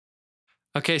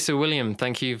Okay, so William,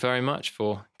 thank you very much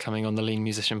for coming on the Lean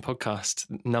Musician podcast.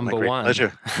 My Number great one,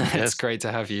 pleasure. it's Yes. great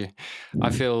to have you.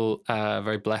 I feel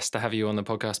very blessed to have you on the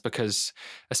podcast because,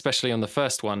 especially on the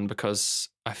first one, because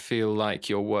I feel like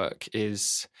your work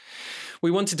is.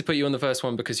 We wanted to put you on the first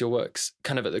one because your work's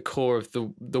kind of at the core of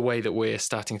the way that we're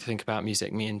starting to think about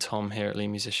music. Me and Tom here at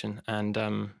Lean Musician, and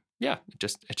yeah, it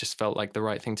just felt like the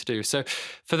right thing to do. So,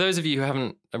 for those of you who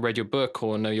haven't read your book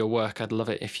or know your work, I'd love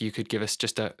it if you could give us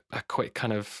just a quick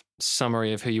kind of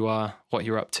summary of who you are, what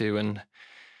you're up to, and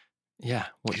yeah,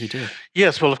 what you do.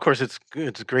 Yes, well, of course, it's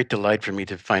a great delight for me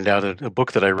to find out a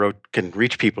book that I wrote can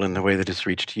reach people in the way that it's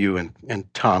reached you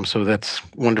and Tom. So that's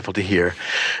wonderful to hear.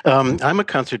 I'm a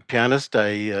concert pianist.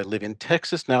 I live in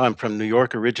Texas now. I'm from New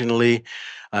York originally.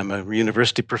 I'm a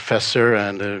university professor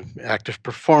and an active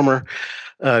performer.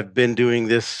 I've been doing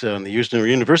this on the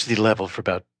university level for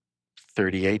about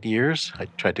 38 years. I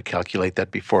tried to calculate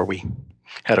that before we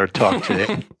had our talk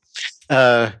today.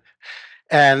 Uh,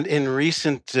 And in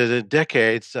recent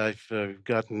decades, I've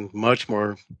gotten much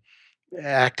more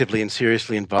actively and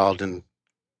seriously involved in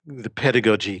the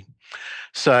pedagogy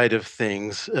side of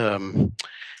things.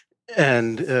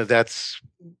 And that's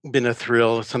been a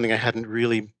thrill, something I hadn't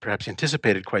really perhaps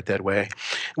anticipated quite that way,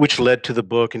 which led to the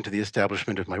book and to the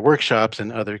establishment of my workshops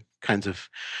and other kinds of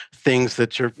things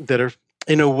that are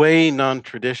in a way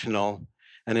non-traditional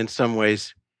and in some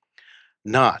ways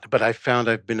not. But I found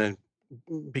I've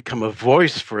become a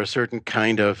voice for a certain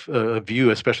kind of view,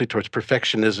 especially towards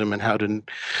perfectionism and how to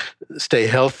stay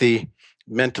healthy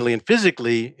mentally and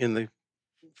physically in the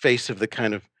face of the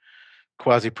kind of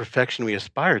quasi perfection we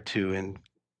aspire to in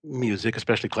music,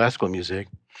 especially classical music.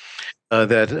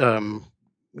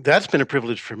 That's been a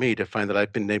privilege for me to find that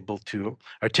I've been able to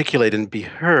articulate and be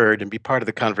heard and be part of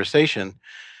the conversation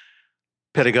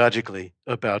pedagogically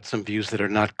about some views that are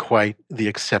not quite the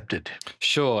accepted.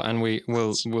 Sure, and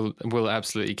we'll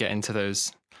absolutely get into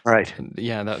those. Right.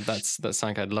 Yeah, that's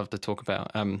something I'd love to talk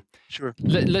about. Sure.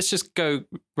 Let's just go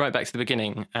right back to the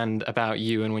beginning and about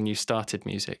you and when you started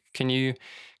music. Can you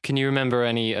remember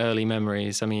any early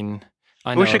memories? I mean,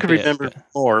 I I wish know I a could bit, remember but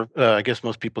more. I guess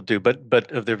most people do,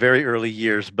 but of their very early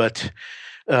years. But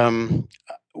um,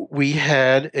 we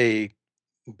had a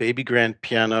baby grand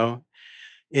piano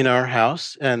in our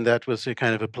house, and that was a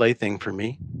kind of a plaything for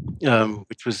me,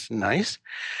 which was nice.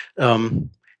 Um,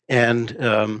 and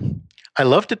I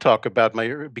love to talk about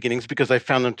my beginnings because I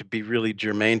found them to be really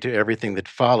germane to everything that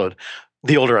followed.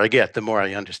 The older I get, the more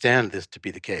I understand this to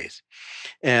be the case.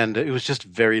 And it was just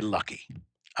very lucky,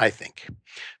 I think,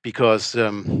 because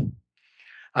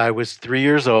I was 3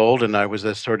 years old, and I was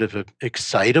a sort of a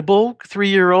excitable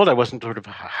 3-year-old. I wasn't sort of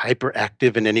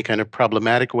hyperactive in any kind of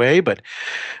problematic way, but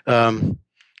um,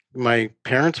 my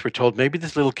parents were told maybe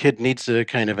this little kid needs a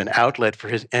kind of an outlet for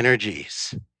his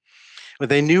energies. But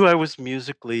they knew I was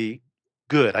musically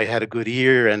good. I had a good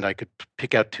ear, and I could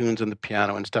pick out tunes on the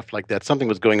piano and stuff like that. Something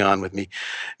was going on with me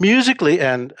musically,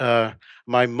 and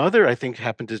my mother, I think,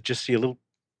 happened to just see a little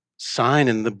sign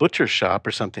in the butcher shop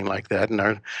or something like that in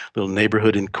our little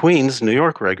neighborhood in Queens, New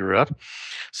York, where I grew up,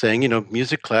 saying,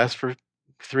 music class for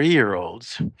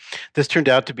 3-year-olds. This turned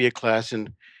out to be a class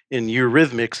in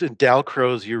Eurythmics,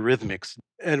 Dalcroze Eurythmics,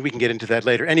 and we can get into that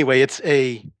later. Anyway, it's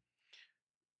a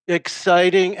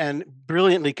exciting and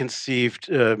brilliantly conceived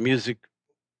music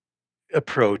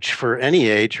approach for any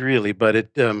age, really, but it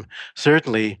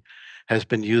certainly has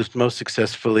been used most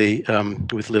successfully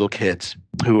with little kids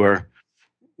who are,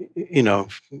 you know,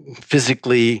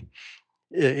 physically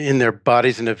in their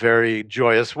bodies in a very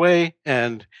joyous way,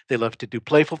 and they love to do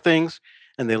playful things,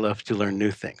 and they love to learn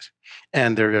new things.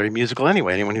 And they're very musical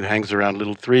anyway. Anyone who hangs around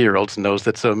little 3-year-olds knows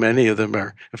that so many of them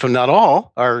are, if not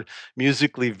all, are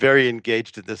musically very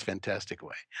engaged in this fantastic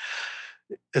way,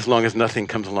 as long as nothing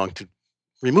comes along to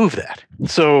remove that.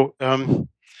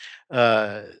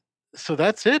 Uh, so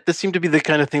that's it. This seemed to be the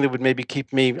kind of thing that would maybe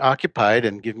keep me occupied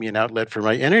and give me an outlet for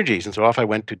my energies. And so off I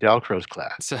went to Dalcroze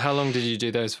class. so how long did you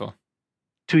do those for?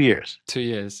 2 years. 2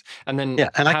 years, and then Yeah,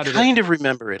 and I how did it? kind of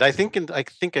remember it. I think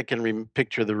I can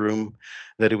picture the room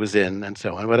that it was in and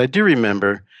so on. What I do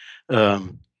remember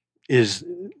um, is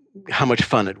how much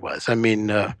fun it was. I mean,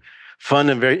 fun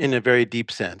in a very deep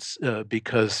sense,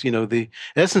 because the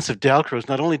essence of Dalcroze,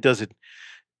 not only does it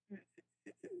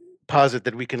posit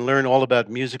that we can learn all about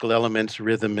musical elements,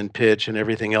 rhythm and pitch and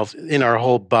everything else in our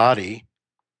whole body,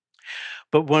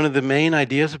 but one of the main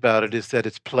ideas about it is that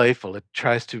it's playful.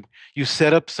 You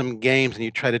set up some games and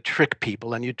you try to trick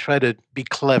people and you try to be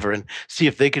clever and see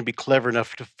if they can be clever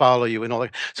enough to follow you and all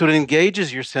that. So it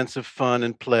engages your sense of fun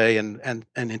and play and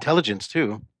intelligence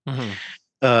too. Mhm.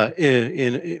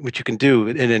 which you can do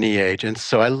at any age. And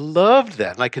so I loved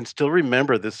that. And I can still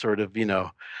remember this sort of,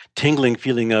 tingling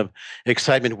feeling of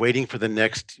excitement, waiting for the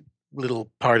next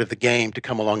little part of the game to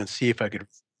come along and see if I could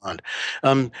respond.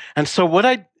 And so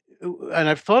and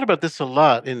I've thought about this a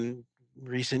lot in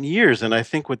recent years. And I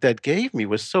think what that gave me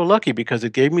was so lucky because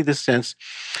it gave me the sense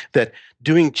that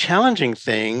doing challenging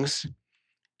things,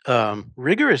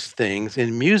 rigorous things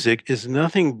in music is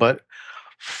nothing but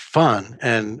fun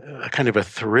and a kind of a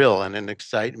thrill and an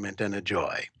excitement and a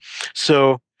joy.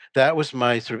 So that was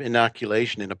my sort of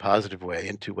inoculation in a positive way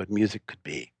into what music could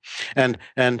be. And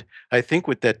I think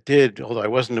what that did, although I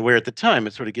wasn't aware at the time,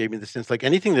 it sort of gave me the sense like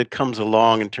anything that comes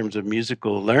along in terms of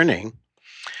musical learning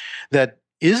that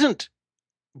isn't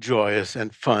joyous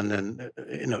and fun and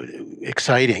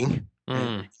exciting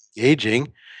and Mm,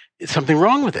 engaging, it's something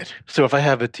wrong with it. So if I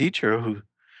have a teacher who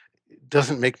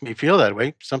doesn't make me feel that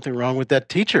way, something wrong with that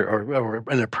teacher or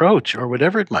an approach or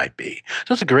whatever it might be.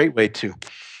 So it's a great way to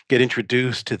get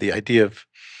introduced to the idea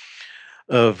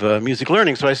of music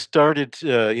learning. So I started,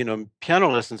 piano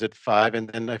lessons at 5, and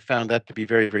then I found that to be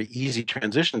very, very easy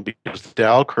transition because the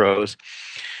Dalcroze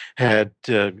had,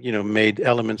 made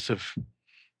elements of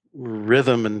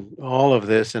rhythm and all of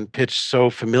this and pitch so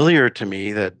familiar to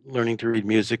me that learning to read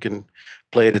music and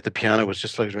play it at the piano was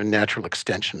just like a natural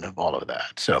extension of all of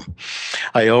that. So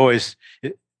I always,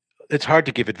 it's hard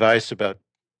to give advice about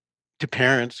to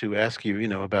parents who ask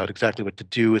you, about exactly what to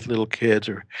do with little kids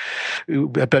or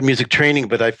about music training,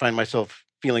 but I find myself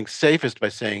feeling safest by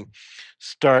saying,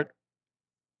 start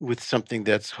with something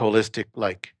that's holistic,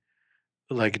 like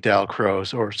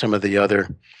Dalcroze or some of the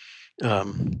other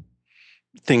um,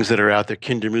 things that are out there,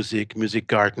 Kindermusik,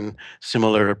 Musikgarten,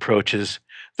 similar approaches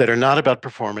that are not about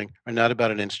performing, are not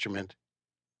about an instrument,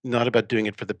 not about doing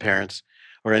it for the parents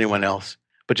or anyone else,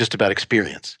 but just about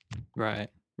experience. right,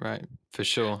 right, for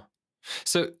sure.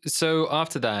 So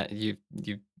after that, you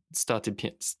started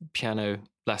piano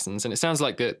lessons, and it sounds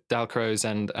like that Dalcroze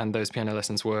and those piano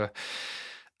lessons were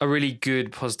a really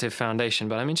good positive foundation.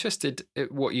 But I'm interested in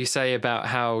what you say about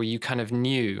how you kind of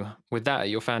knew with that at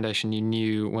your foundation. You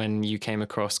knew when you came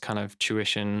across kind of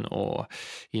tuition or,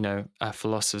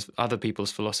 other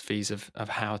people's philosophies of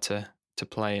how to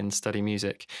play and study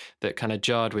music that kind of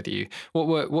jarred with you.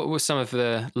 What were some of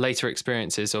the later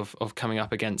experiences of coming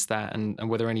up against that, and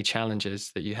were there any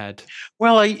challenges that you had?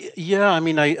 Well, I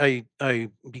mean, I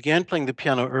began playing the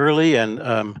piano early, and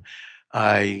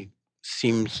I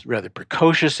seemed rather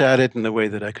precocious at it in the way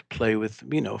that I could play with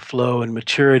flow and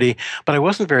maturity. But I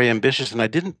wasn't very ambitious, and I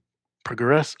didn't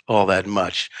progress all that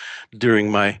much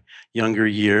during my younger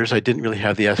years. I didn't really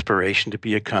have the aspiration to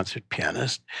be a concert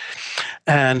pianist,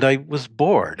 and I was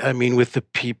bored. I mean, with the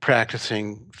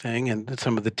practicing thing, and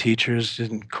some of the teachers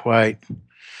didn't quite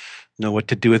know what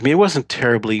to do with me. It wasn't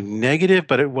terribly negative,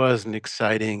 but it wasn't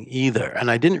exciting either.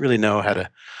 And I didn't really know how to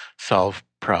solve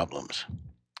problems.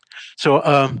 So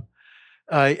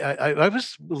I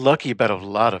was lucky about a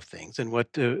lot of things. And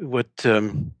what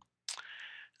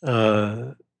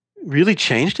uh, really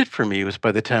changed it for me was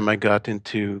by the time I got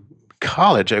into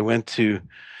college, I went to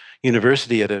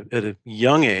university at a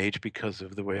young age because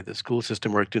of the way the school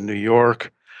system worked in New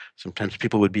York. Sometimes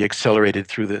people would be accelerated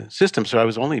through the system. So I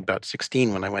was only about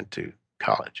 16 when I went to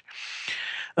college.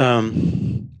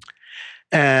 Um,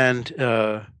 and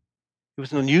it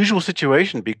was an unusual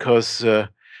situation because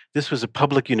this was a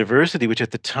public university, which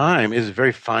at the time is a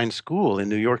very fine school in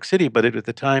New York City, but at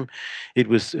the time it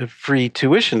was free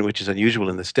tuition, which is unusual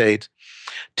in the States,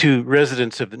 to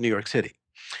residents of New York City,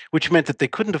 which meant that they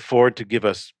couldn't afford to give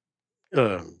us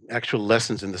actual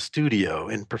lessons in the studio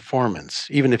in performance,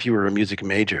 even if you were a music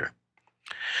major.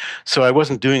 So I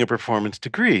wasn't doing a performance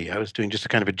degree. I was doing just a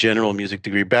kind of a general music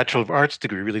degree, Bachelor of Arts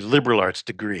degree, really liberal arts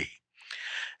degree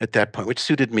at that point, which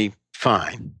suited me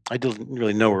fine. I didn't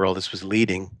really know where all this was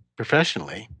leading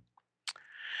professionally.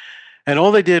 And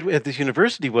all they did at this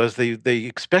university was they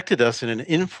expected us in an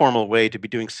informal way to be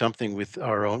doing something with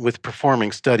our own, with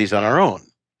performing studies on our own,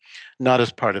 not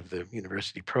as part of the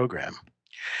university program.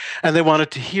 And they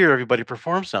wanted to hear everybody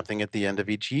perform something at the end of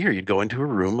each year. You'd go into a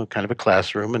room, a kind of a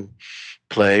classroom, and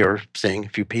play or sing a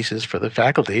few pieces for the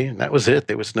faculty, and that was it.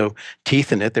 There was no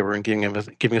teeth in it. They weren't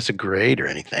giving us a grade or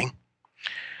anything.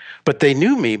 But they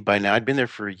knew me by now. I'd been there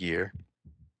for a year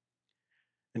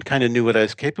and kind of knew what I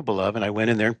was capable of. And I went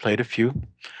in there and played a few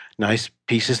nice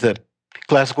pieces that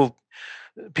classical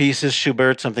pieces,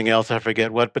 Schubert, something else, I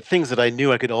forget what, but things that I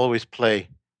knew I could always play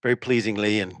very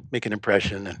pleasingly and make an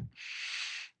impression. And,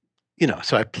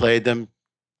 so I played them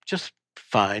just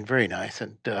fine, very nice,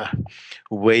 and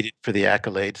waited for the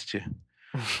accolades to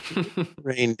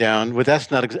rained down. But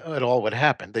that's not at all what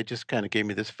happened. They just kind of gave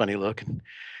me this funny look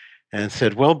and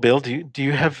said, "Well, Bill, do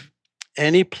you have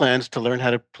any plans to learn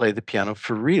how to play the piano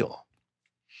for real?"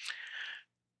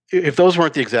 If those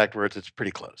weren't the exact words, it's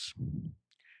pretty close.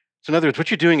 So in other words,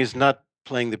 what you're doing is not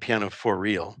playing the piano for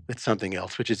real. It's something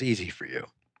else, which is easy for you.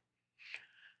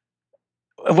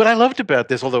 What I loved about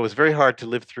this, although it was very hard to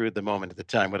live through at the moment at the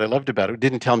time, what I loved about it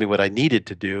didn't tell me what I needed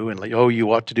to do and like, oh,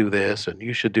 you ought to do this and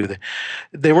you should do that.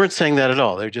 They weren't saying that at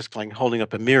all. They're just like holding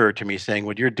up a mirror to me saying,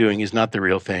 what you're doing is not the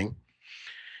real thing.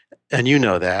 And you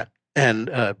know that. And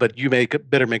but you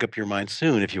better make up your mind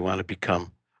soon if you want to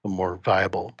become a more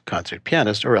viable concert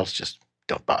pianist, or else just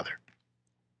don't bother.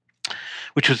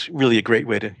 Which was really a great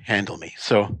way to handle me.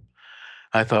 So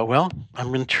I thought, well,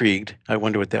 I'm intrigued. I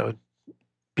wonder what that would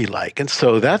be like. And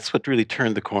so that's what really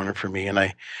turned the corner for me. And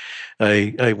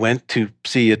I went to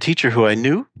see a teacher who I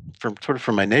knew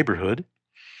from my neighborhood.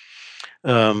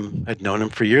 I'd known him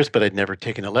for years, but I'd never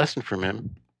taken a lesson from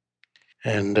him.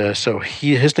 And so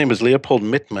his name was Leopold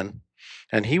Mittman,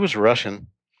 and he was Russian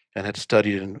and had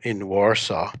studied in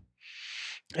Warsaw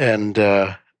and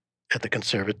at the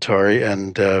conservatory,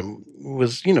 and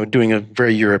was doing a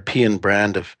very European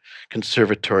brand of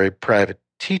conservatory private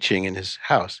teaching in his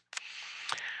house.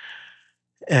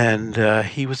 And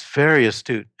he was very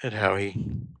astute at how he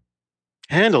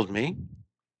handled me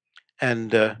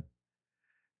and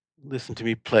listened to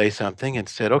me play something and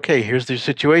said, okay, here's the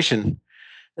situation.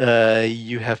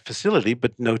 You have facility,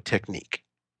 but no technique.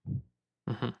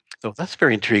 Mm-hmm. So that's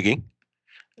very intriguing.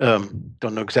 Don't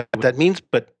know exactly what that means,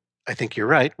 but I think you're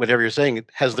right. Whatever you're saying, it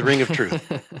has the ring of truth.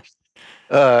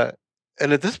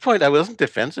 And at this point, I wasn't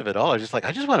defensive at all. I was just like,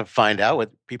 I just want to find out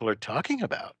what people are talking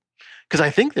about. Because I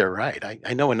think they're right.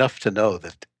 I know enough to know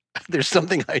that there's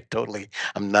something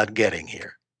I'm not getting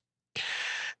here.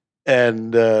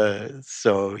 And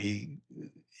so he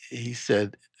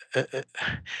said,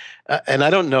 and I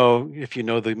don't know if you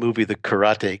know the movie The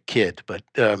Karate Kid, but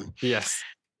yes,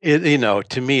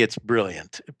 to me it's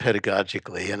brilliant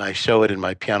pedagogically, and I show it in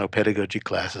my piano pedagogy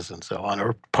classes and so on,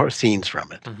 or scenes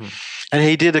from it. mm-hmm. And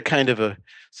he did a kind of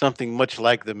something much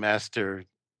like the master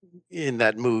in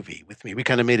that movie with me. We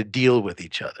kind of made a deal with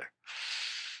each other,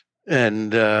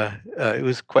 and it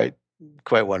was quite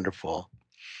wonderful.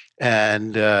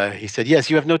 And he said, "Yes,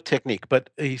 you have no technique, but,"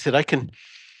 he said, I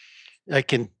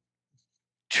can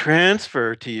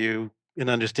transfer to you an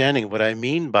understanding of what I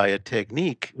mean by a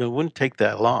technique. It wouldn't take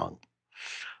that long,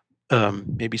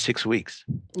 maybe 6 weeks.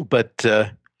 But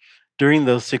during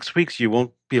those 6 weeks, you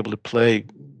won't be able to play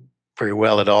very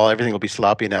well at all. Everything will be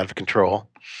sloppy and out of control,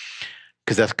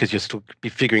 because you'll still be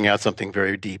figuring out something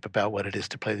very deep about what it is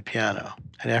to play the piano.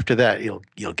 And after that,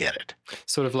 you'll get it.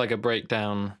 Sort of like a break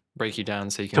you down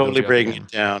so you can Totally build you breaking up again.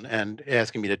 it down and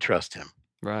asking me to trust him.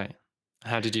 Right.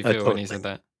 How did you feel when he said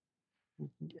that?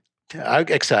 I'm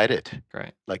excited.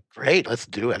 Great. Like, great, let's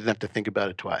do it. I didn't have to think about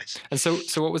it twice. And so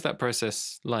what was that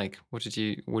process like? What did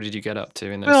you get up to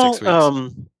in those 6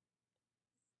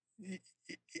 weeks?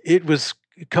 It was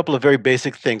a couple of very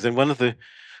basic things, and one of the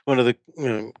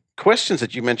questions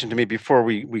that you mentioned to me before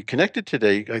we connected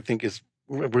today, I think is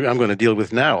I'm going to deal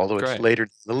with now, although it's later in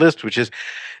the list, which is,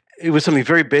 it was something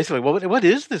very basic, like, well, what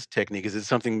is this technique? Is it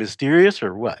something mysterious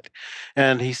or what?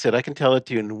 And he said, I can tell it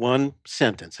to you in one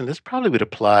sentence, and this probably would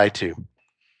apply to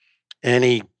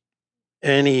any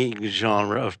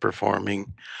genre of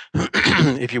performing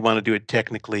if you want to do it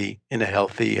technically in a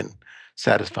healthy and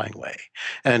satisfying way.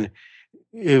 And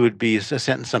it would be a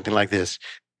sentence something like this: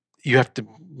 you have to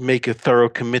make a thorough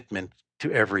commitment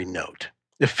to every note,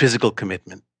 a physical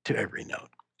commitment to every note.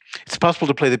 It's possible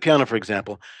to play the piano, for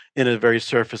example, in a very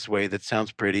surface way that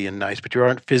sounds pretty and nice, but you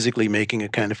aren't physically making a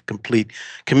kind of complete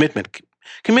commitment.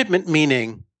 Commitment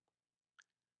meaning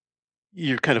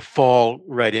you kind of fall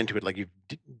right into it, like you've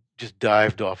just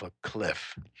dived off a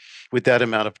cliff, with that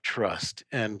amount of trust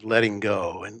and letting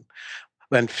go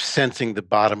and sensing the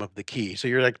bottom of the key. So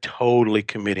you're like totally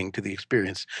committing to the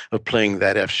experience of playing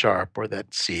that F sharp or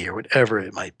that C or whatever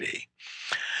it might be.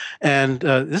 And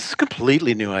this is a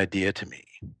completely new idea to me.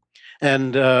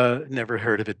 And never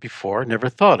heard of it before, never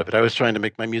thought of it. I was trying to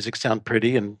make my music sound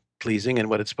pretty and pleasing and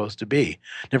what it's supposed to be.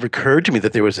 Never occurred to me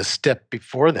that there was a step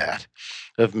before that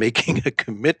of making a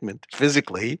commitment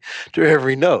physically to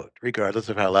every note, regardless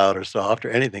of how loud or soft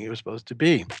or anything it was supposed to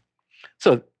be.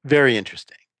 So very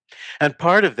interesting. And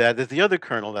part of that is the other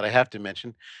kernel that I have to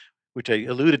mention, which I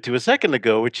alluded to a second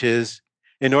ago, which is,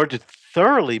 in order to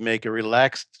thoroughly make a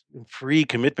relaxed, free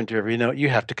commitment to every note, you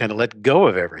have to kind of let go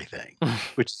of everything,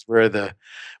 which is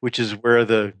where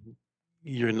the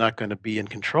you're not going to be in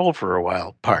control for a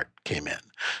while part came in.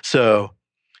 So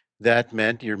that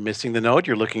meant you're missing the note,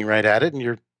 you're looking right at it, and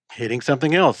you're hitting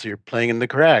something else. You're playing in the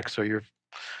cracks, or you're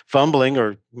fumbling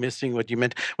or missing what you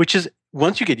meant, which is,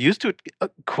 once you get used to it,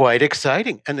 quite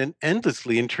exciting and then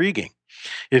endlessly intriguing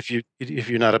if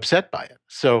you're not upset by it.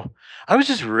 So I was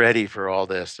just ready for all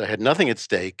this. I had nothing at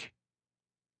stake,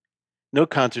 no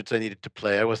concerts I needed to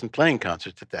play. I wasn't playing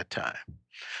concerts at that time.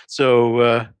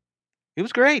 So it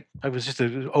was great. I was just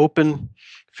an open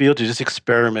field to just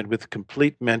experiment with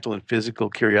complete mental and physical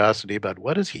curiosity about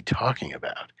what is he talking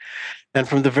about. And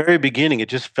from the very beginning, it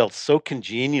just felt so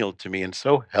congenial to me and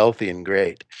so healthy and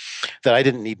great that I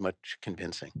didn't need much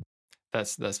convincing.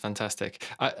 That's fantastic.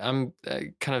 I'm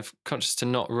kind of conscious to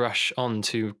not rush on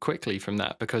too quickly from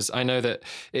that, because I know that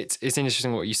it's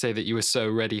interesting what you say, that you were so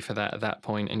ready for that at that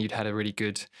point, and you'd had a really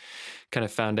good kind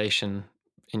of foundation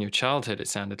in your childhood. It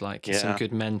sounded like some Yeah.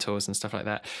 good mentors and stuff like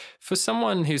that. For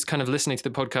someone who's kind of listening to the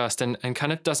podcast and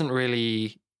kind of doesn't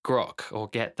really grok or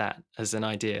get that as an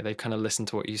idea, they've kind of listened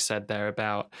to what you said there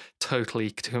about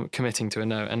totally committing to a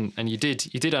no, and you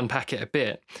did unpack it a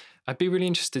bit. I'd be really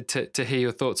interested to hear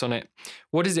your thoughts on it.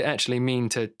 What does it actually mean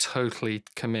to totally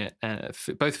commit,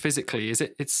 both physically? Is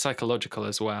it's psychological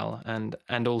as well,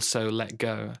 and also let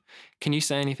go? Can you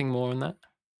say anything more on that?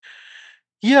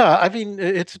 Yeah, I mean,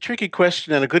 it's a tricky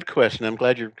question and a good question. I'm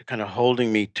glad you're kind of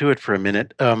holding me to it for a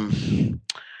minute. And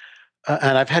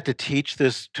I've had to teach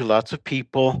this to lots of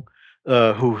people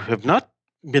who have not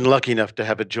been lucky enough to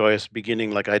have a joyous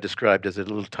beginning, like I described as a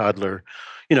little toddler,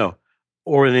 you know,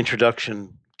 or an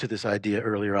introduction to this idea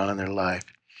earlier on in their life.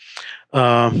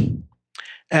 Um,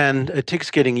 and it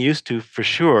takes getting used to, for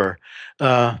sure.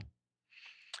 Uh,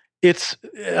 It's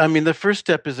I mean, the first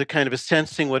step is a kind of a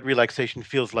sensing what relaxation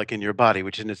feels like in your body,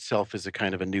 which in itself is a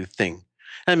kind of a new thing.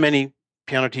 And many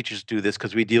piano teachers do this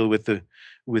because we deal with the,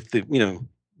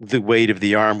 the weight of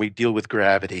the arm. We deal with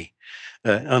gravity,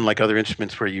 unlike other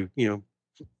instruments where you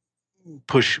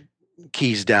push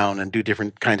keys down and do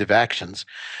different kinds of actions.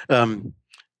 Um,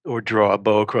 or draw a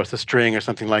bow across a string or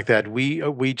something like that.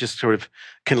 We just sort of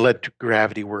can let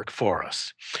gravity work for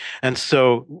us, and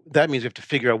so that means we have to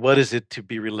figure out what is it to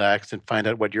be relaxed and find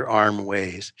out what your arm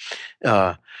weighs,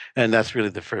 uh, and that's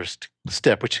really the first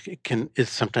step, which can is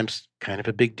sometimes kind of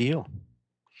a big deal.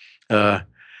 Uh,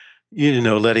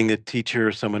 letting the teacher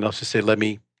or someone else just say, "Let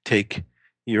me take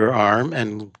your arm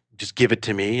and just give it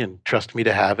to me and trust me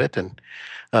to have it," and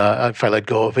if I let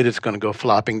go of it, it's going to go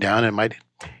flopping down and might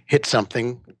hit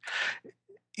something.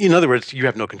 In other words, you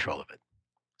have no control of it.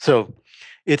 So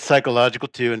it's psychological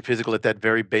too and physical at that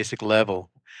very basic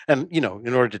level. And in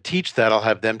order to teach that, I'll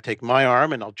have them take my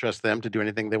arm and I'll trust them to do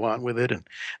anything they want with it, and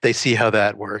they see how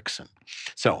that works and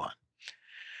so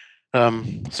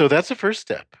on. So that's the first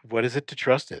step. What is it to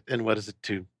trust it, and what is it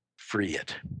to free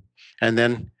it? And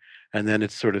then,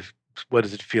 it's sort of, what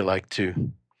does it feel like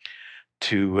to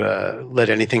let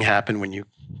anything happen when you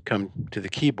come to the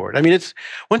keyboard? I mean, it's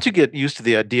once you get used to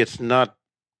the idea,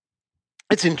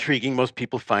 it's intriguing. Most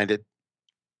people find it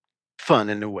fun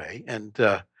in a way and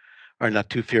are not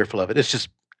too fearful of it. It's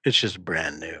just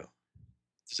brand new.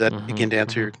 Does that Hmm. begin to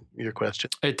answer Hmm. your question?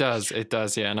 It does,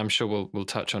 yeah, and I'm sure we'll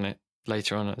touch on it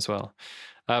later on as well.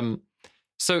 Um,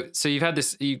 so you've got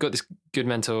this good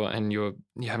mentor, and you're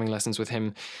having lessons with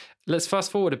him. Let's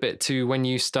fast forward a bit to when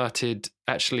you started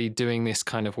actually doing this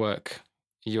kind of work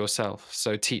yourself,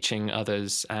 so teaching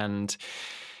others, and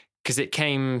because it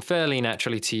came fairly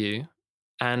naturally to you.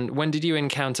 And when did you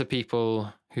encounter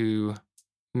people who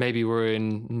maybe were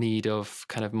in need of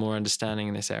kind of more understanding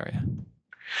in this area?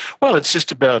 Well, it's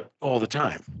just about all the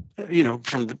time.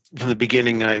 From the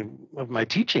beginning of my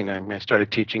teaching, I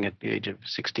started teaching at the age of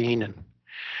 16,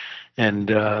 and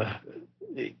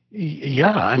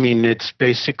yeah, I mean, it's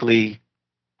basically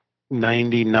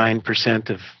 99%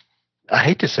 of. I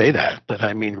hate to say that, but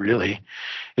I mean, really,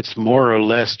 it's more or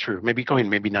less true. Maybe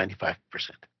 95%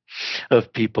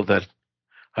 of people that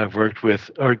I've worked with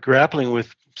are grappling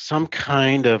with some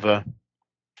kind of a,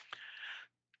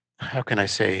 how can I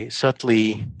say,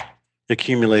 subtly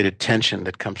accumulated tension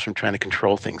that comes from trying to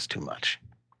control things too much,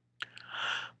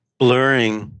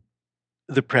 blurring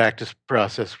the practice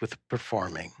process with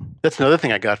performing. That's another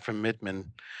thing I got from Mittman,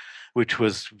 which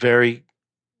was very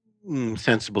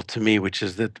sensible to me, which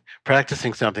is that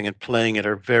practicing something and playing it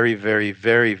are very, very,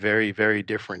 very, very, very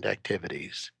different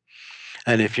activities.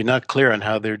 And if you're not clear on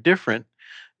how they're different,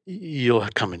 you'll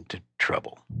come into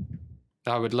trouble.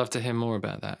 I would love to hear more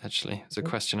about that, actually. It's a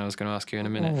question I was going to ask you in a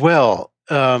minute. Well,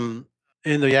 in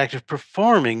the act of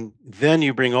performing, then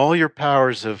you bring all your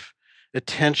powers of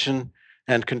attention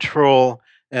and control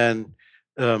and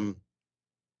um,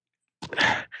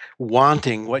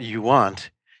 wanting what you want.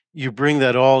 You bring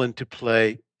that all into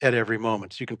play at every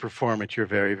moment so you can perform at your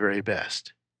very, very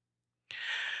best.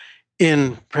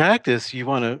 In practice, you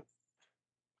want to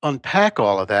unpack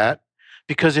all of that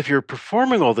because if you're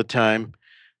performing all the time,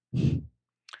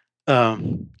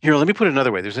 here, let me put it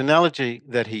another way. There's an analogy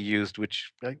that he used,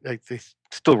 which I think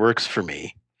still works for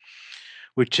me,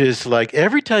 which is like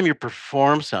every time you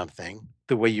perform something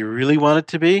the way you really want it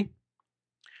to be,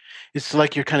 it's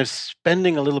like you're kind of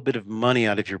spending a little bit of money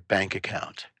out of your bank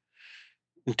account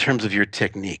in terms of your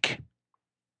technique.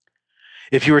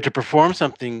 If you were to perform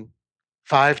something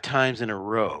 5 times in a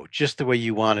row, just the way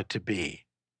you want it to be,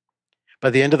 by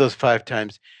the end of those 5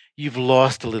 times, you've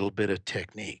lost a little bit of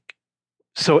technique.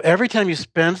 So every time you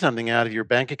spend something out of your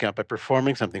bank account by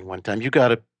performing something one time, you got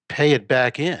to pay it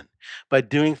back in by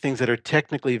doing things that are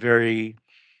technically very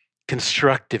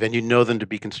constructive and you know them to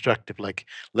be constructive, like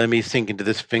let me sink into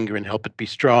this finger and help it be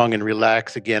strong and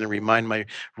relax again and remind my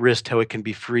wrist how it can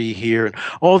be free here, and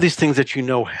all these things that you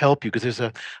know help you because there's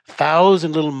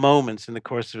 1,000 little moments in the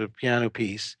course of a piano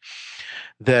piece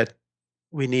that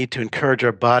we need to encourage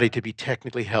our body to be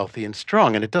technically healthy and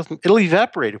strong, and it'll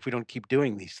evaporate if we don't keep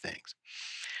doing these things.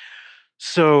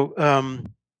 So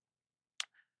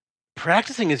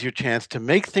practicing is your chance to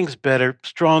make things better,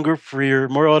 stronger, freer,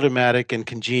 more automatic and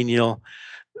congenial,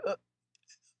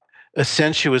 a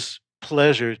sensuous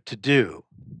pleasure to do.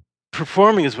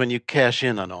 Performing is when you cash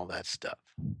in on all that stuff.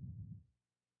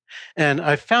 And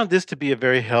I found this to be a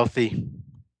very healthy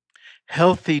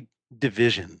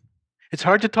division. It's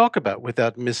hard to talk about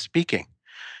without misspeaking.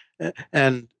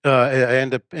 And I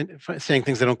end up saying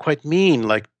things I don't quite mean,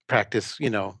 like practice,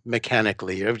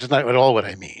 mechanically, which is not at all what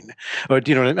I mean. Or,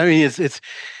 do you know what I mean?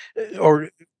 Or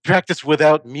practice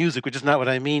without music, which is not what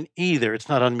I mean either. It's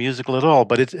not unmusical at all,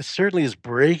 but it certainly is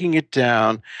breaking it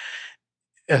down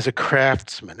as a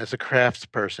craftsman, as a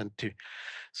craftsperson,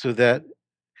 so that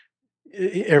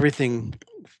everything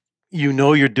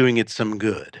you're doing it some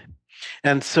good.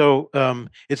 And so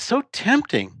it's so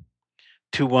tempting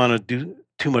to want to do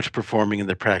too much performing in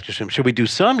the practice room. Should we do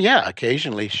some? Yeah,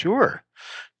 occasionally, sure.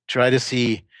 Try to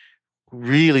see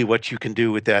really what you can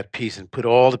do with that piece and put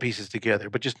all the pieces together,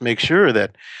 but just make sure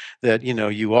that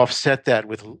you offset that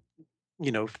with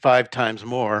 5 times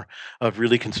more of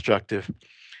really constructive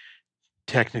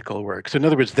technical work. So in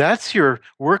other words, that's your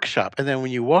workshop, and then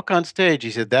when you walk on stage,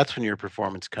 he said that's when your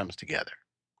performance comes together.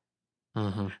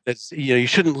 Mm-hmm. You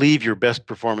shouldn't leave your best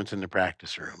performance in the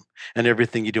practice room, and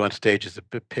everything you do on stage is a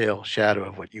pale shadow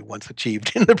of what you once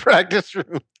achieved in the practice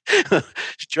room.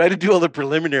 Try to do all the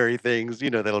preliminary things,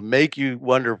 that'll make you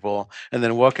wonderful, and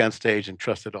then walk on stage and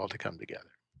trust it all to come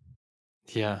together.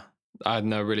 Yeah, I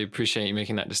no, really appreciate you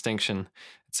making that distinction.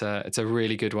 It's a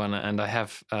really good one, and I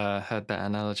have heard that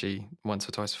analogy once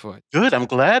or twice before. Good. I'm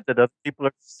glad that other people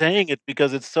are saying it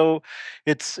because it's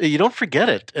you don't forget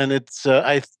it, and it's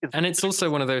And it's also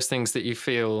one of those things that you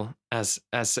feel as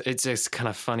it's this kind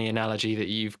of funny analogy that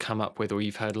you've come up with or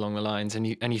you've heard along the lines, and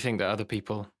you think that other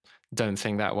people don't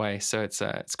think that way. So it's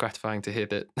gratifying to hear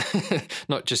that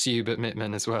not just you but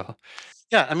Mitman as well.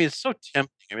 yeah. I mean, it's so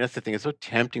tempting. I mean, that's the thing. It's so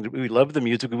tempting. We love the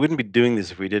music. We wouldn't be doing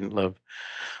this if we didn't love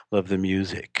the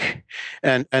music.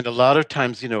 And a lot of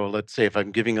times, let's say if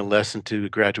I'm giving a lesson to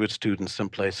graduate students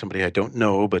someplace, somebody I don't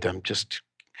know, but I'm just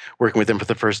working with them for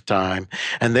the first time,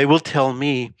 and they will tell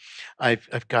me,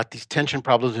 I've got these tension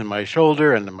problems in my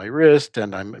shoulder and in my wrist,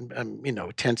 and I'm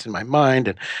tense in my mind,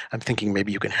 and I'm thinking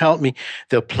maybe you can help me.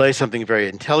 They'll play something very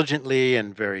intelligently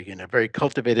and very in a very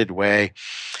cultivated way,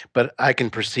 but I can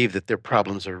perceive that their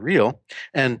problems are real,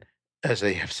 and as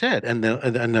they have said, and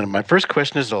then my first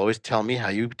question is always, tell me how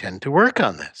you tend to work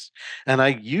on this, and I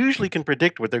usually can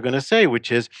predict what they're going to say,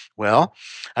 which is, well,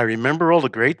 I remember all the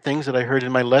great things that I heard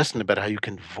in my lesson about how you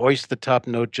can voice the top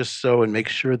note just so and make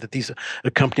sure that these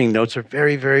accompanying notes are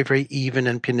very, very, very even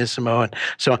and pianissimo and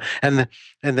so on. And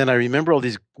then I remember all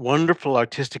these wonderful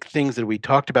artistic things that we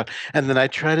talked about, and then I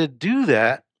try to do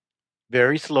that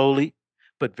very slowly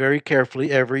but very carefully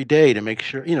every day to make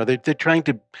sure, they're trying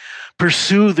to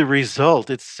pursue the result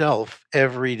itself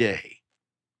every day.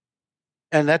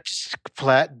 And that just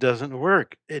flat doesn't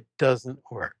work. It doesn't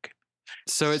work.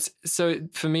 So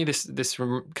for me, this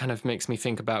kind of makes me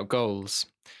think about goals,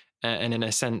 and in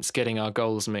a sense, getting our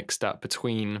goals mixed up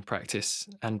between practice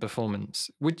and performance.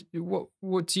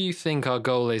 What do you think our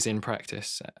goal is in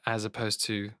practice as opposed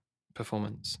to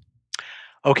performance?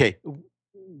 Okay,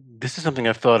 this is something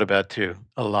I've thought about too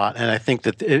a lot, and I think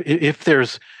that if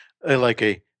there's like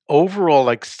a overall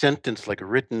like sentence like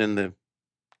written in the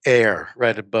air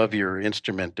right above your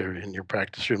instrument or in your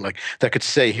practice room, like that could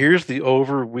say, here's the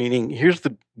overweening, here's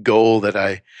the goal that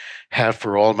I have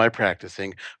for all my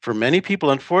practicing. For many people,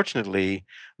 unfortunately,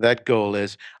 that goal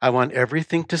is I want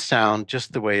everything to sound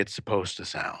just the way it's supposed to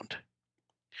sound.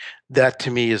 That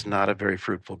to me is not a very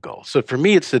fruitful goal. So for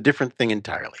me, it's a different thing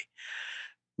entirely.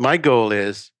 My goal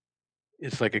is,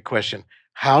 it's like a question: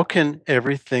 how can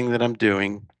everything that I'm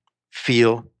doing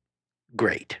feel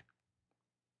great?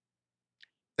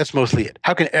 That's mostly it.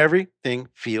 How can everything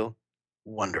feel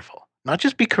wonderful? Not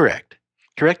just be correct.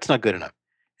 Correct's not good enough.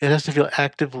 It has to feel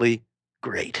actively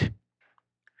great.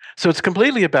 So it's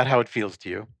completely about how it feels to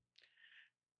you,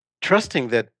 trusting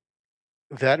that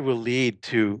that will lead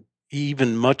to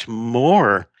even much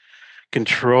more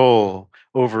control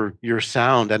over your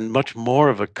sound and much more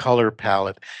of a color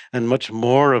palette and much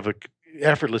more of a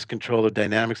effortless control of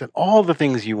dynamics and all the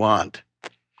things you want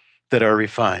that are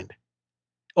refined.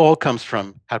 All comes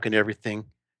from how can everything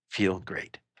feel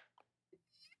great.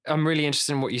 I'm really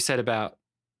interested in what you said about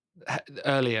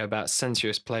earlier about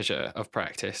sensuous pleasure of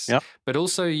practice, Yep. but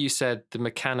also you said the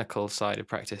mechanical side of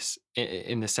practice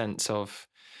in the sense of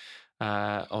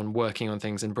on working on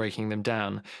things and breaking them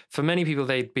down. For many people,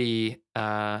 they'd be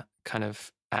kind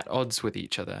of at odds with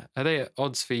each other. Are they at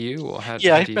odds for you, or Yeah, how do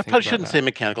you I think probably about shouldn't say that?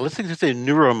 mechanical. Let's say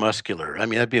neuromuscular. I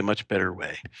mean, that'd be a much better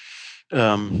way.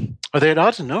 Are they at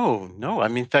odds? No, no. I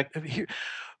mean, in fact, here,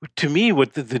 to me,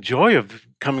 what the joy of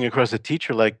coming across a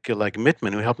teacher like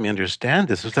Mittman, who helped me understand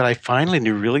this, was that I finally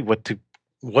knew really what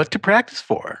to practice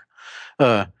for.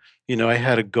 Uh, I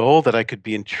had a goal that I could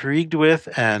be intrigued with,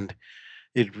 and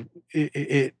it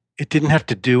it didn't have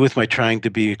to do with my trying to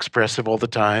be expressive all the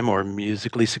time or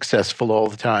musically successful all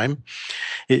the time.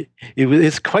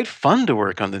 It's quite fun to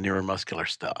work on the neuromuscular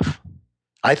stuff.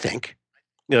 I think.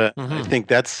 I Hmm. think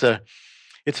that's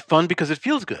it's fun because it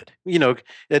feels good.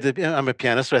 I'm a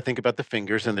pianist, so I think about the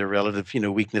fingers and their relative,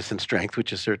 weakness and strength,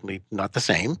 which is certainly not the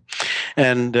same,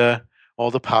 and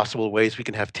all the possible ways we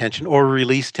can have tension or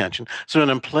release tension. So when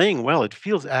I'm playing well, it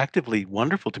feels actively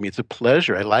wonderful to me. It's a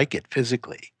pleasure. I like it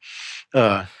physically.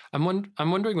 Uh, I'm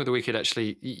wondering whether we could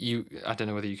actually I don't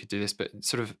know whether you could do this, but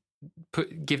sort of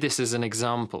give this as an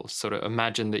example. Sort of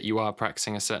imagine that you are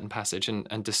practicing a certain passage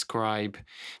and describe,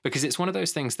 because it's one of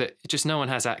those things that just no one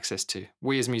has access to.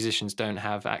 We as musicians don't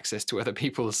have access to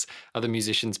other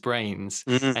musicians' brains,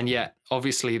 and mm, yet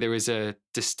obviously there is a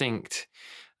distinct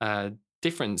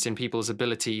difference in people's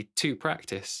ability to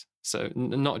practice. So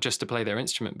not just to play their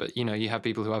instrument, but you have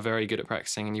people who are very good at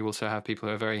practicing, and you also have people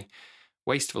who are very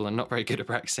wasteful and not very good at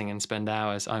practicing and spend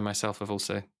hours. I myself have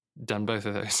also done both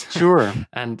of those. sure.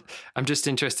 And I'm just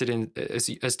interested in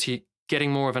as to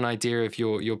getting more of an idea of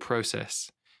your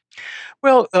process.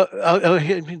 Well,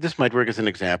 this might work as an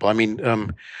example. I mean,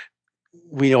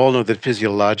 we all know that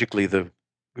physiologically, the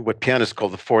what pianists call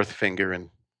the fourth finger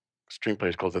and string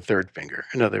players call the third finger.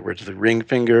 In other words, the ring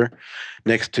finger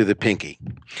next to the pinky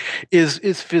is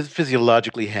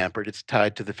physiologically hampered. It's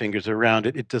tied to the fingers around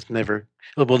it. It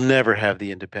will never have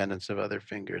the independence of other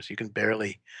fingers. You can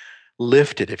barely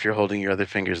lift it if you're holding your other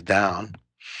fingers down.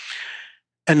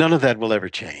 And none of that will ever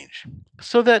change.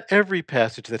 So that every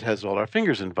passage that has all our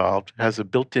fingers involved has a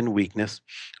built-in weakness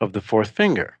of the fourth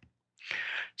finger.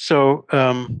 So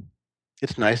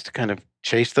it's nice to kind of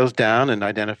chase those down and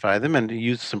identify them and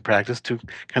use some practice to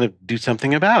kind of do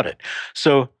something about it.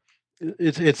 So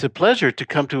it's a pleasure to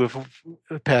come to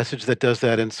a passage that does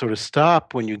that and sort of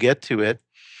stop when you get to it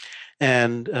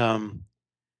and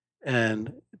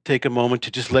take a moment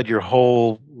to just let your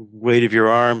whole weight of your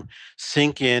arm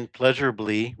sink in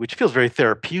pleasurably, which feels very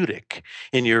therapeutic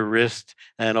in your wrist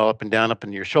and all up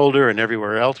in your shoulder and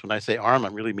everywhere else. When I say arm,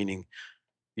 I'm really meaning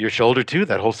your shoulder too,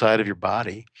 that whole side of your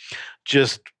body.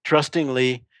 Just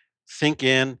trustingly sink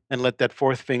in and let that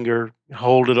fourth finger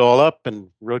hold it all up and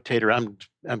rotate around.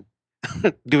 I'm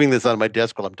doing this on my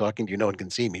desk while I'm talking to you. No one can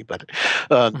see me, but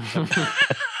I'm,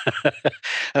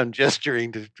 I'm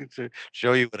gesturing to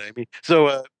show you what I mean.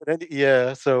 So,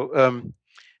 yeah. So,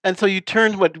 and so you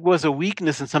turned what was a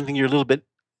weakness and something you're a little bit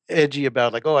edgy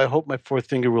about, like, oh, I hope my fourth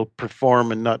finger will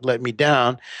perform and not let me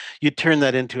down. You turn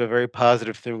that into a very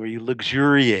positive thing where you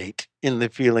luxuriate in the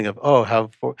feeling of, oh,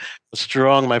 how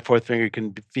strong my fourth finger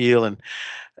can feel, and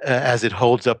as it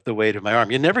holds up the weight of my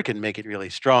arm. You never can make it really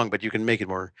strong, but you can make it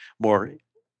more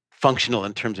functional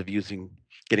in terms of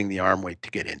getting the arm weight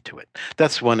to get into it.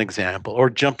 That's one example. Or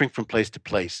jumping from place to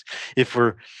place. If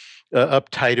we're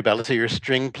uptight about, let's say you're a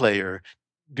string player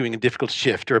doing a difficult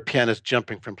shift, or a pianist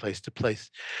jumping from place to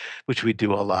place, which we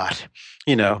do a lot.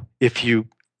 If you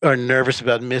are nervous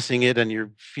about missing it and you're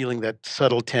feeling that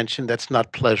subtle tension, that's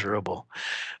not pleasurable.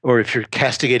 Or if you're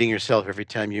castigating yourself every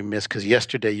time you miss because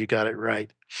yesterday you got it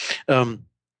right. Um,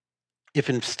 if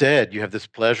instead you have this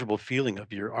pleasurable feeling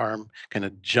of your arm kind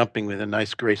of jumping with a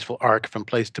nice graceful arc from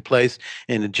place to place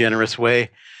in a generous way,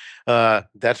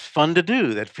 that's fun to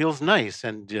do. That feels nice,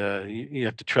 and you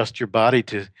have to trust your body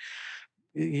to.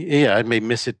 Yeah, I may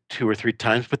miss it 2 or 3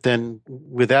 times, but then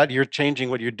without your changing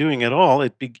what you're doing at all,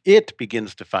 it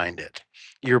begins to find it.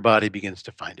 Your body begins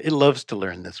to find it. It loves to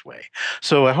learn this way.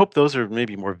 So I hope those are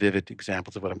maybe more vivid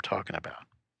examples of what I'm talking about.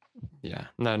 Yeah,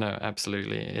 no,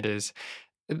 absolutely, it is.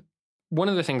 Uh, One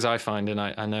of the things I find, and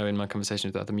I know in my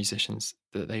conversations with other musicians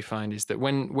that they find, is that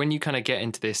when you kind of get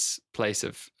into this place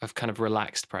of kind of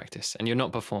relaxed practice and you're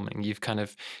not performing,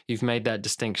 you've made that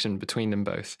distinction between them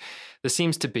both. There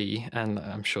seems to be, and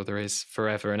I'm sure there is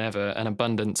forever and ever, an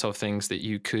abundance of things that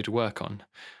you could work on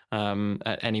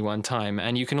at any one time.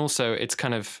 And you can also, it's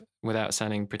kind of, without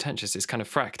sounding pretentious, it's kind of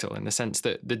fractal in the sense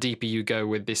that the deeper you go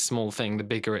with this small thing, the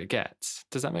bigger it gets.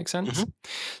 Does that make sense?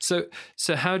 Mhm.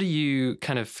 So how do you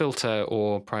kind of filter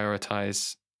or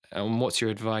prioritize? And what's your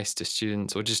advice to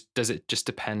students, or just does it just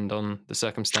depend on the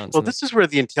circumstance Well, and the? this is where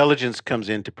the intelligence comes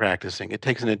into practicing. It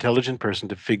takes an intelligent person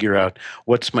to figure out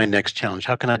what's my next challenge.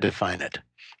 How can I define it?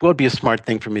 What would be a smart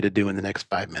thing for me to do in the next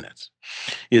 5 minutes?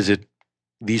 Is it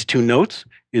these two notes?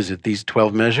 Is it these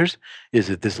 12 measures? Is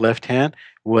it this left hand?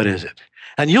 What is it?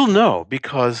 And you'll know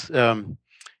because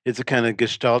it's a kind of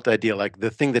gestalt idea like the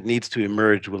thing that needs to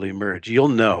emerge will emerge. You'll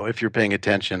know if you're paying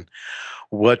attention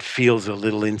what feels a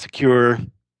little insecure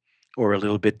or a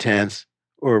little bit tense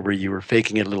or where you were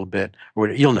faking it a little bit or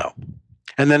you'll know.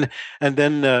 And then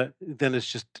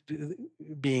it's just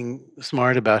being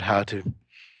smart about how to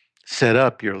set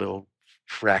up your little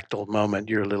fractal moment,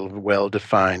 your little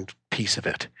well-defined piece of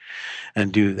it,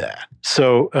 and do that.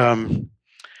 So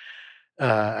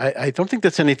I don't think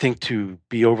that's anything to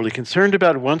be overly concerned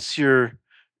about. Once you're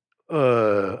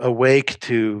awake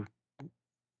to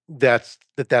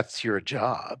that's your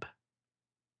job.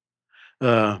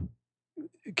 Uh,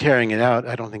 Carrying it out,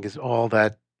 I don't think is all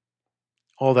that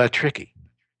tricky.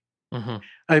 Mm-hmm,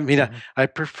 I mean, mm-hmm. I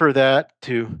prefer that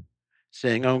to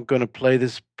saying I'm going to play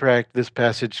this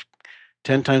passage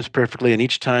 10 times perfectly, and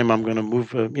each time I'm going to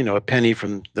move a penny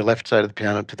from the left side of the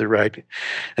piano to the right,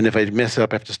 and if I mess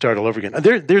up, I have to start all over again.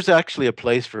 There's actually a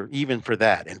place for even for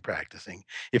that in practicing.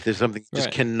 If there's something you just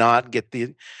Right. cannot get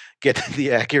the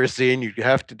accuracy, and you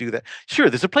have to do that. Sure,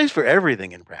 there's a place for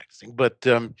everything in practicing,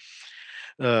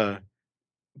 uh,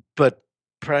 but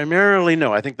primarily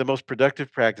no. I think the most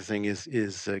productive practicing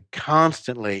is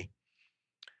constantly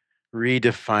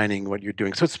redefining what you're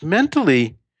doing. So it's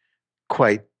mentally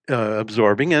quite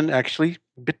absorbing and actually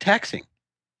a bit taxing.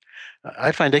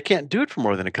 I find I can't do it for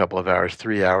more than a couple of hours,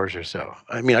 3 hours or so.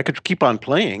 I mean, I could keep on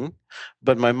playing,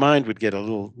 but my mind would get a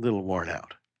little worn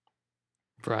out.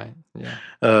 Right. Yeah.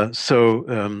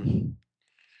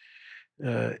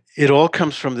 It all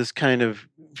comes from this kind of,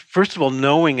 first of all,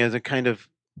 knowing as a kind of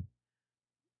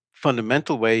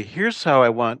fundamental way. Here's how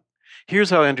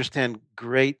I understand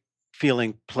great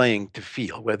feeling playing to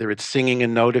feel. Whether it's singing a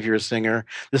note if you're a singer,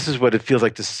 this is what it feels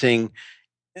like to sing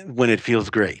when it feels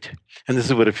great. And this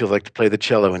is what it feels like to play the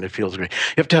cello when it feels great.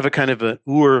 You have to have a kind of an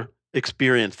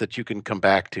experience that you can come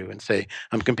back to and say,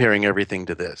 I'm comparing everything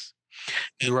to this.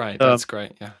 Right. Um, That's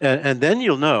great. Yeah. and then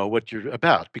you'll know what you're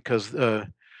about because,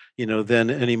 then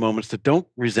any moments that don't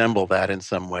resemble that in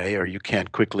some way, or you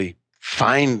can't quickly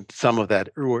find some of that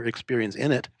experience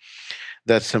in it,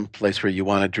 that's some place where you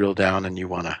want to drill down and you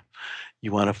want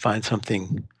to find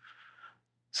something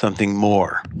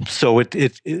more. So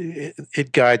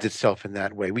it guides itself in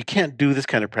that way. We can't do this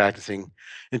kind of practicing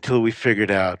until we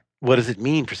figured out what does it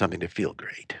mean for something to feel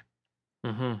great.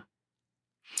 Mm-hmm.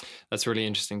 That's really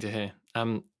interesting to hear.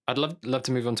 I'd love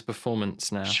to move on to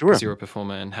performance now Sure. because you're a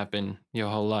performer and have been your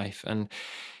whole life. And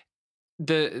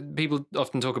the people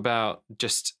often talk about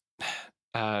just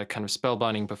kind of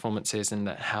spellbinding performances and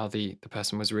that how the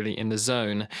person was really in the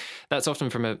zone. That's often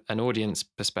from an audience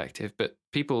perspective, but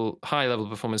people, high level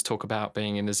performers, talk about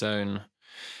being in the zone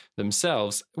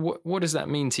themselves. What does that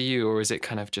mean to you, or is it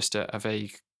kind of just a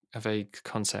vague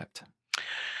concept?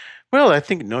 Well, I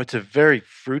think no, it's a very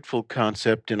fruitful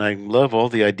concept, and I love all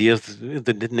the ideas,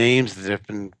 the names that have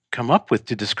been come up with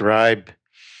to describe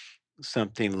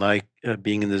something like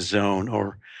being in the zone.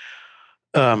 Or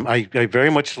I very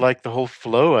much like the whole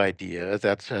flow idea as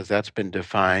that's been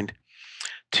defined.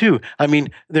 Two, I mean,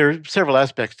 there are several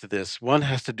aspects to this. One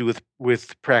has to do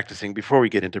with practicing before we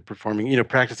get into performing.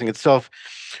 Practicing itself,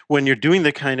 when you're doing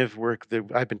the kind of work that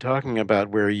I've been talking about,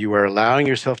 where you are allowing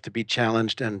yourself to be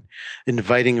challenged and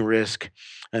inviting risk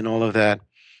and all of that,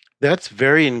 that's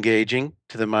very engaging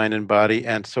to the mind and body.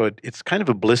 And so it's kind of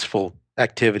a blissful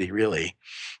activity, really,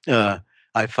 uh,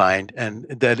 I find. And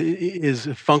that is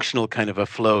a functional kind of a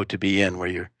flow to be in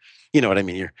where you know what I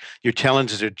mean? Your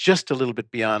challenges are just a little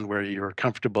bit beyond where you're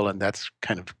comfortable, and that's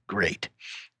kind of great.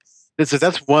 So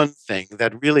that's one thing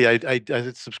that really I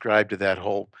subscribe to that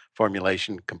whole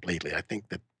formulation completely. I think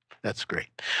that's great.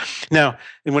 Now,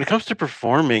 and when it comes to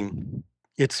performing,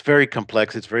 it's very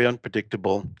complex, it's very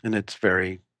unpredictable, and it's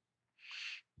very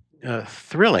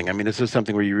thrilling. I mean, this is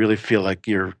something where you really feel like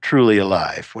you're truly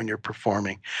alive when you're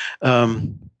performing.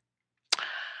 Um,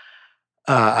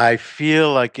 I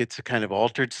feel like it's a kind of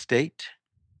altered state.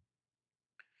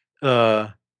 Uh,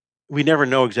 we never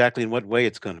know exactly in what way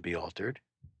it's going to be altered.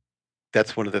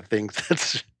 That's one of the things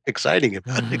that's exciting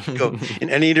about it. It can go in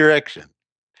any direction.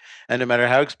 And no matter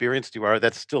how experienced you are,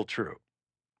 that's still true.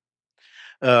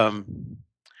 Um,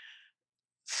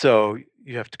 so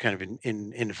you have to kind of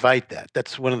invite that.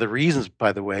 That's one of the reasons,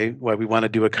 by the way, why we want to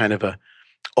do a kind of a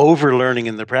overlearning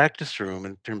in the practice room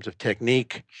in terms of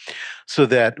technique, so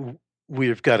that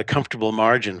we've got a comfortable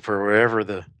margin for wherever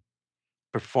the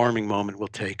performing moment will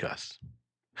take us.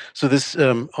 So this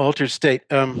altered state,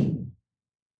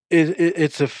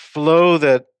 it's a flow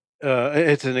that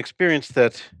it's an experience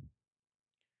that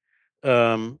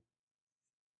um,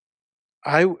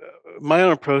 I my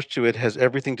own approach to it has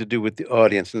everything to do with the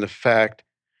audience and the fact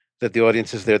that the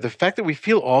audience is there. The fact that we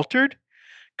feel altered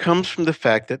comes from the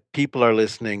fact that people are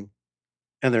listening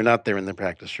and they're not there in the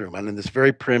practice room. And in this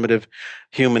very primitive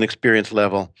human experience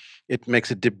level, it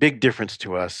makes a big difference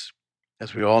to us,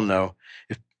 as we all know,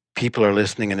 if people are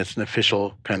listening and it's an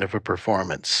official kind of a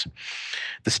performance.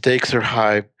 The stakes are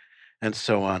high and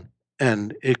so on,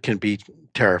 and it can be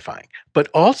terrifying. But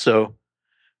also,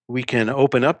 we can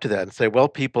open up to that and say, well,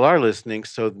 people are listening,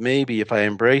 so maybe if I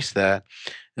embrace that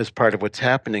as part of what's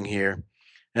happening here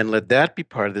and let that be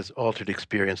part of this altered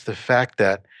experience, the fact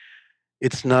that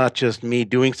it's not just me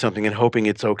doing something and hoping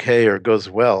it's okay or goes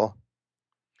well,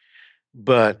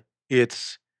 but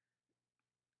it's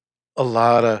a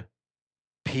lot of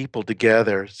people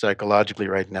together psychologically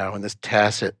right now in this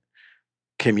tacit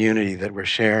community that we're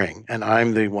sharing. And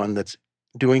I'm the one that's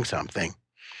doing something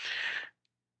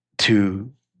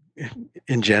to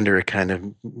engender a kind of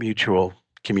mutual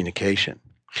communication.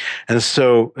 And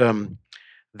so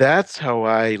that's how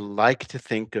I like to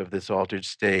think of this altered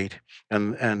state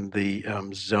and the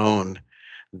zone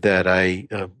that I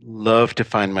love to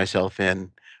find myself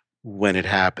in when it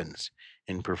happens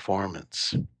in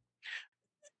performance.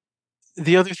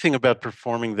 The other thing about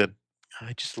performing that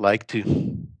I just like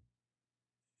to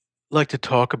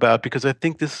talk about, because I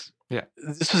think Yeah.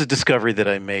 this was a discovery that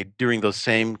I made during those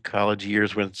same college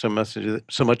years when so much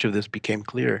of this became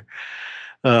clear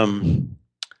um,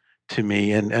 to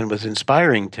me and was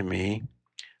inspiring to me.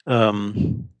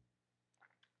 Um,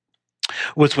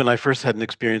 was when I first had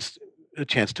a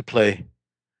chance to play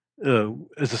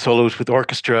as a soloist with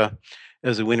orchestra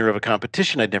as a winner of a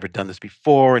competition. I'd never done this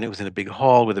before, and it was in a big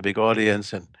hall with a big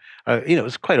audience, and it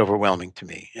was quite overwhelming to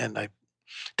me. And I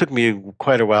took me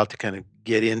quite a while to kind of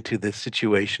get into this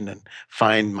situation and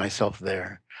find myself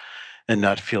there and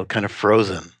not feel kind of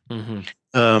frozen. Hmm.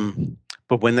 Um,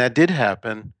 but when that did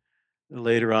happen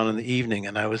later on in the evening,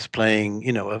 and I was playing,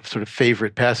 a sort of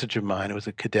favorite passage of mine, it was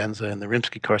a cadenza in the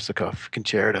Rimsky-Korsakov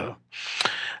concerto.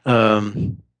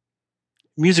 Um,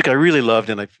 Music I really loved,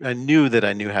 and I knew that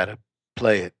I knew how to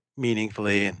play it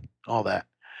meaningfully and all that.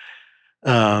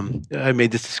 I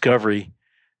made this discovery,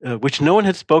 which no one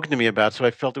had spoken to me about, so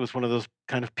I felt it was one of those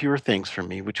kind of pure things for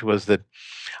me, which was that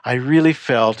I really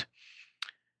felt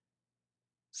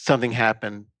something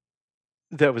happen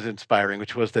that was inspiring,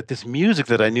 which was that this music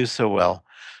that I knew so well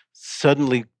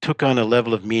suddenly took on a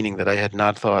level of meaning that I had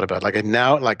not thought about. Like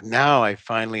now I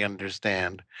finally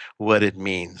understand what it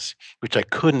means, which I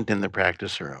couldn't in the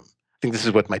practice room. I think this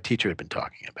is what my teacher had been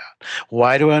talking about.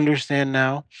 Why do I understand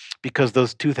now? Because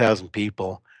those 2,000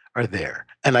 people are there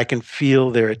and I can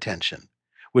feel their attention,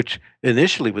 which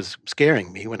initially was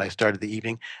scaring me when I started the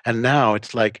evening. And now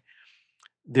it's like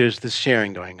there's this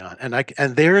sharing going on,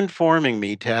 and they're informing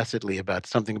me tacitly about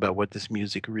something about what this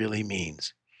music really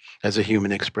means as a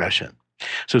human expression.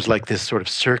 So it's like this sort of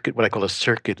circuit, what I call a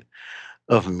circuit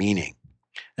of meaning.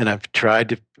 And I've tried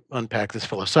to unpack this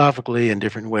philosophically in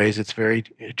different ways. It's very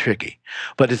tricky,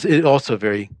 but it's also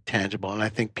very tangible. And I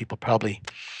think people probably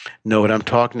know what I'm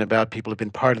talking about. People have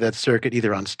been part of that circuit,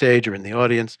 either on stage or in the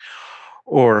audience,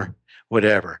 or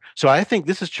whatever. So I think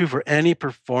this is true for any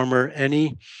performer,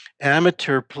 any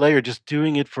amateur player just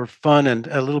doing it for fun and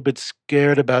a little bit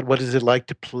scared about what is it like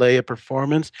to play a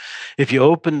performance. If you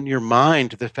open your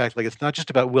mind to the fact like it's not just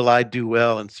about will I do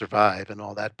well and survive and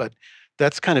all that, but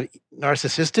that's kind of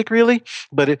narcissistic really.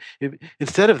 But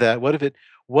instead of that,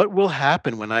 what will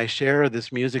happen when I share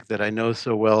this music that I know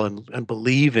so well and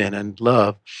believe in and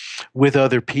love with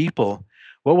other people?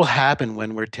 What will happen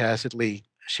when we're tacitly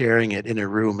sharing it in a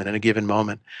room and in a given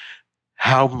moment?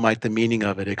 How might the meaning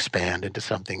of it expand into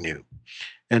something new?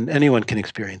 And anyone can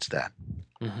experience that.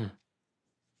 Mm-hmm.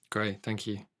 Great, thank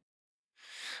you.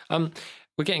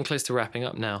 We're getting close to wrapping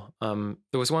up now.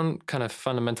 There was one kind of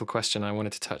fundamental question I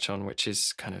wanted to touch on, which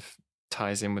is kind of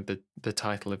ties in with the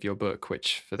title of your book,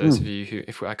 which for those of you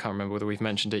who, I can't remember whether we've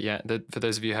mentioned it yet, for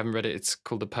those of you who haven't read it, it's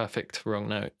called The Perfect Wrong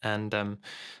Note, and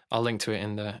I'll link to it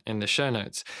in the show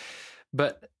notes.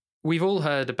 But we've all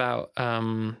heard about,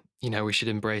 we should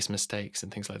embrace mistakes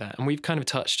and things like that, and we've kind of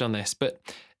touched on this, but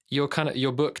your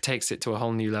book takes it to a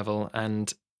whole new level,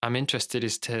 and I'm interested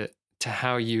as to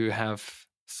how you have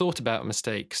thought about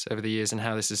mistakes over the years and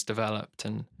how this has developed.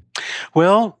 And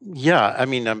well, yeah, I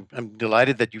mean, I'm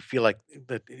delighted that you feel like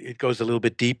that it goes a little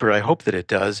bit deeper. I hope that it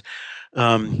does.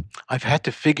 I've had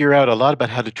to figure out a lot about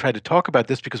how to try to talk about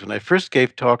this because when I first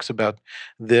gave talks about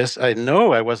this, I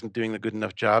know I wasn't doing a good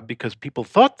enough job because people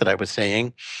thought that I was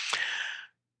saying,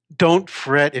 don't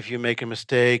fret if you make a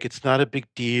mistake. It's not a big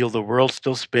deal. The world's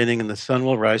still spinning and the sun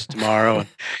will rise tomorrow.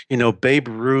 And, Babe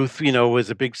Ruth, was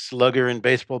a big slugger in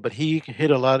baseball, but he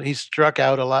hit a lot. He struck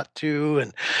out a lot too.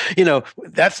 And,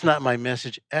 that's not my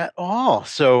message at all.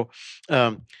 So,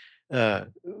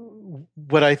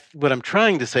 what I'm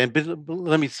trying to say, and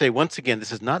let me say once again,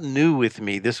 this is not new with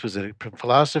me. This was a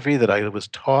philosophy that I was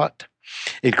taught.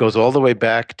 It goes all the way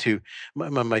back to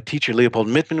my teacher, Leopold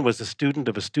Mittmann, was a student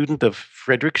of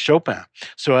Frédéric Chopin.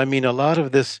 So, I mean, a lot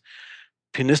of this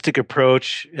pianistic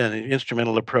approach and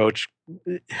instrumental approach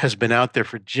has been out there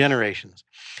for generations.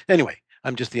 Anyway,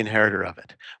 I'm just the inheritor of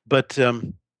it. But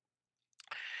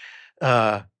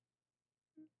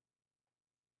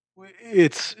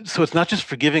it's not just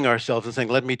forgiving ourselves and saying,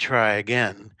 let me try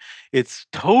again. It's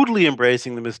totally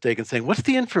embracing the mistake and saying, what's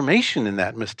the information in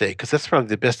that mistake? Because that's probably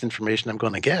the best information I'm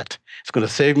going to get. It's going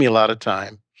to save me a lot of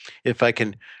time if I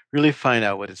can really find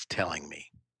out what it's telling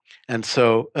me. And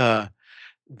so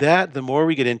that, the more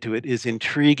we get into it, is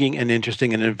intriguing and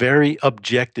interesting and a very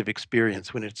objective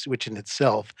experience which in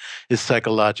itself is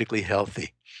psychologically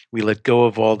healthy. We let go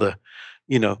of all the,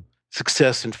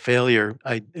 success and failure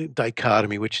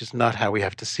dichotomy, which is not how we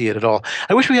have to see it at all.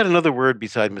 I wish we had another word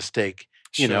beside mistake,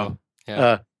 sure.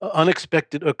 Yeah.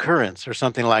 Unexpected occurrence or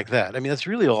something like that. I mean, that's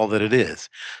really all that it is.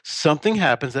 Something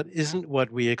happens that isn't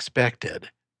what we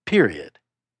expected, period.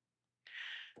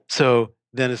 So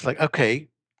then it's like, okay,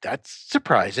 that's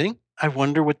surprising. I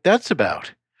wonder what that's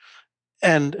about.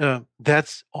 And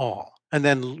that's all. And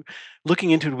then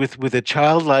looking into it with a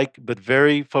childlike but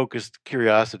very focused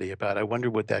curiosity about, I wonder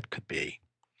what that could be.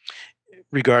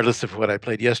 Regardless of what I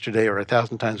played yesterday or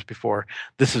 1,000 times before,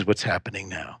 this is what's happening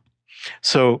now.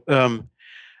 So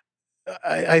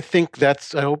I think I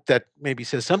hope that maybe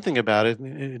says something about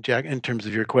it, Jack, in terms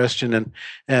of your question.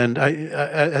 And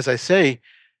as I say,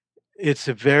 it's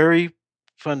a very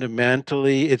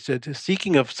fundamentally, it's a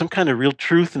seeking of some kind of real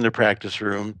truth in the practice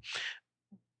room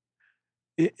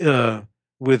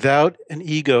without an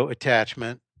ego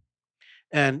attachment.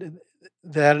 And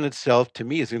that in itself, to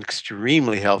me, is an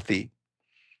extremely healthy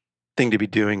thing to be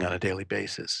doing on a daily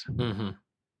basis on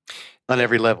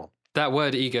every level. That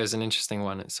word ego is an interesting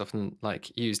one. It's often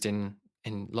like used in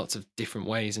lots of different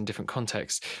ways in different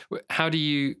contexts. How do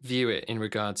you view it in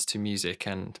regards to music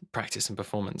and practice and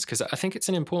performance? Because I think it's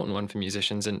an important one for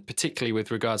musicians, and particularly with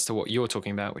regards to what you're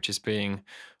talking about, which is being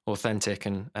authentic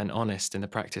and honest in the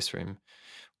practice room.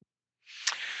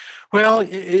 Well,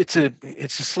 it's a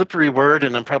slippery word,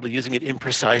 and I'm probably using it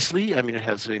imprecisely. I mean, it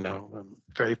has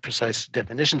very precise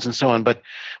definitions and so on. But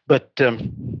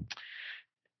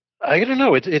I don't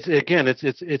know.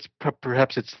 It's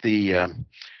perhaps it's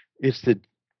the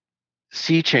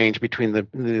sea change between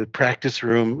the practice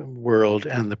room world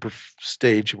and the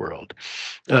stage world.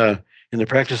 In the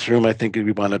practice room, I think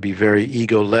we want to be very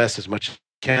ego-less as much as we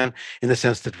can, in the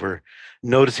sense that we're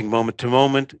noticing moment to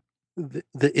moment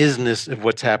the isness of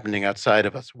what's happening outside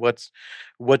of us.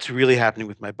 What's really happening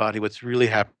with my body? What's really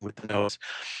happening with the notes,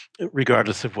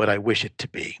 regardless of what I wish it to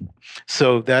be.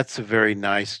 So that's a very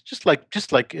nice, just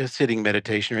like a sitting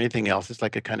meditation or anything else. It's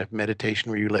like a kind of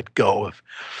meditation where you let go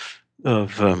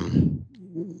of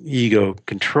ego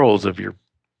controls of your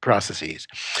processes.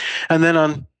 And then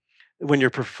on when you're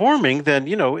performing, then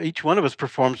each one of us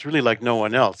performs really like no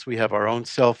one else. We have our own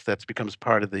self that becomes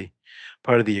part of the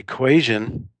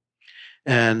equation,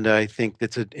 and I think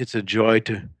it's a joy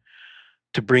to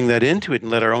bring that into it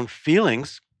and let our own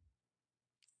feelings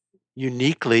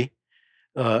uniquely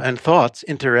and thoughts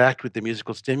interact with the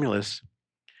musical stimulus.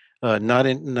 Not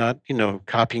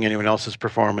copying anyone else's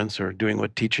performance or doing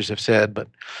what teachers have said, but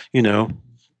you know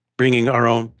bringing our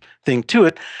own thing to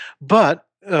it, but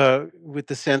with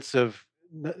the sense of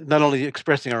not only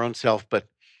expressing our own self, but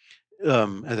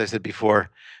as I said before,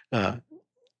 uh,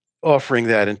 offering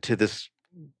that into this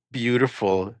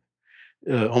beautiful,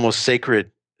 almost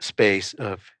sacred space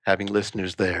of having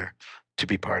listeners there to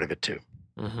be part of it too.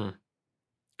 Mm-hmm.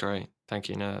 Great. Thank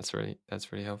you. No, that's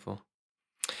really helpful.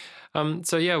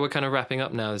 So yeah, we're kind of wrapping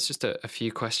up now. There's just a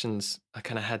few questions I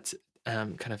kind of had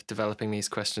kind of developing these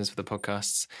questions for the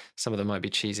podcasts. Some of them might be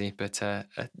cheesy, but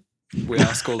we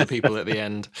ask all the people at the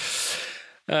end.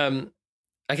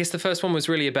 I guess the first one was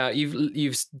really about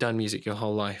you've done music your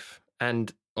whole life,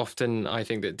 and often I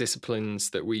think that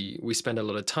disciplines that we spend a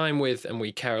lot of time with and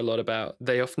we care a lot about,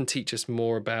 they often teach us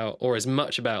more about or as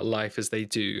much about life as they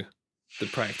do the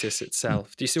practice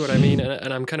itself. Do you see what I mean?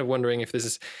 And I'm kind of wondering if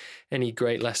there's any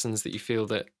great lessons that you feel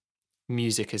that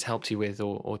music has helped you with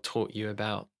or taught you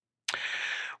about.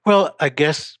 Well, I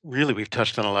guess really we've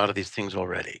touched on a lot of these things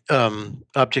already.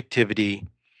 Objectivity,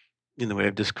 in the way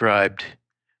I've described,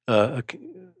 kind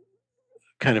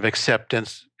of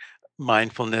acceptance,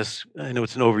 mindfulness. I know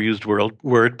it's an overused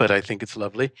word, but I think it's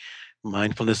lovely.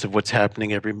 Mindfulness of what's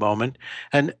happening every moment,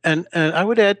 and I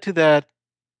would add to that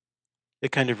a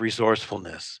kind of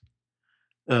resourcefulness.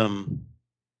 Um,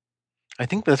 I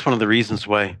think that's one of the reasons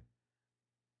why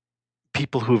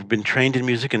people who've been trained in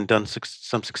music and done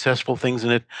some successful things in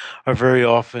it are very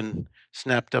often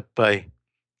snapped up by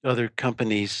other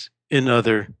companies in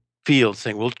other fields,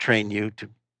 saying, "We'll train you to,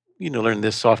 learn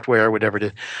this software or whatever."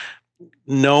 To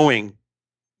knowing,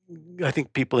 I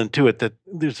think people intuit that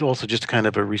there's also just kind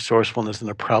of a resourcefulness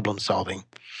and a problem-solving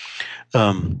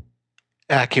um,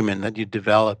 acumen that you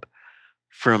develop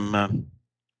from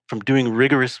doing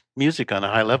rigorous music on a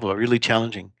high level, or really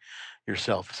challenging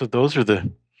yourself. So those are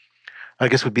I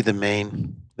guess, would be the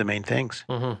main things.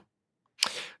 Mm-hmm.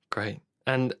 Great.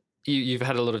 And you've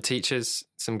had a lot of teachers,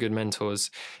 some good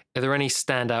mentors. Are there any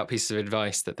standout pieces of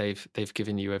advice that they've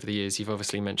given you over the years? You've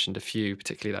obviously mentioned a few,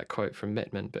 particularly that quote from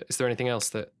Mittman, but is there anything else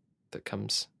that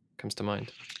comes to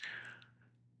mind?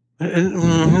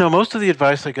 No, most of the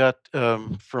advice I got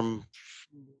from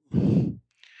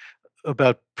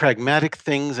about pragmatic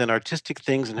things and artistic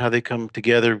things and how they come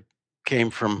together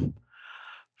came from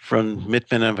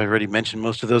Mittman. I've already mentioned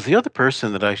most of those. The other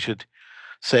person that I should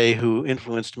say who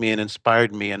influenced me and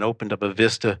inspired me and opened up a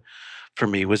vista for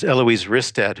me was Eloise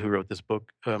Ristad, who wrote this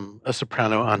book, A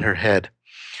Soprano on Her Head.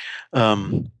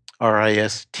 Ristad,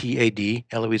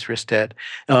 Eloise Ristad.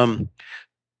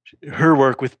 Her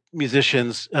work with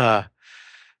musicians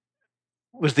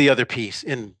was the other piece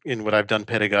in what I've done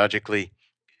pedagogically.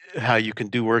 How you can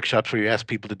do workshops where you ask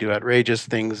people to do outrageous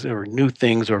things or new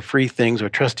things or free things or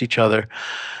trust each other,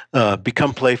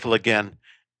 become playful again,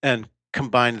 and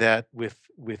combine that with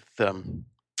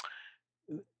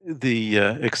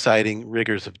the exciting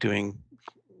rigors of doing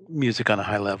music on a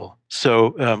high level.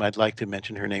 So I'd like to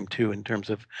mention her name too, in terms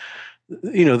of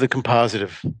the composite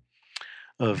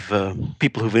of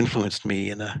people who've influenced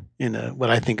me in a what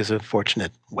I think is a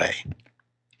fortunate way.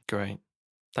 Great,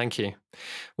 thank you.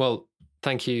 Well,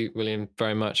 thank you, William,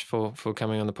 very much for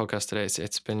coming on the podcast today.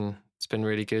 It's been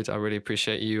really good. I really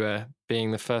appreciate you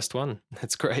being the first one.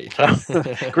 That's great.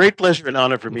 Great pleasure and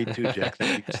honor for me too, Jack.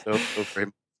 Thank you so very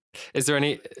much. Is there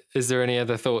any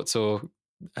other thoughts or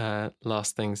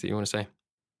last things that you want to say?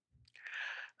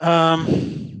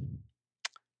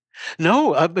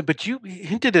 No, but you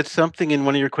hinted at something in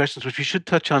one of your questions, which we should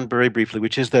touch on very briefly,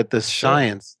 which is that the Sure.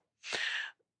 science,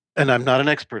 and I'm not an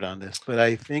expert on this, but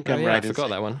I think I'm right. I forgot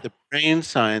that one. The brain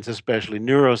science, especially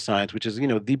neuroscience, which is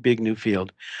the big new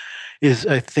field, is,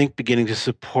 I think, beginning to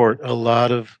support a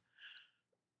lot of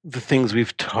the things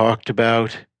we've talked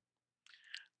about.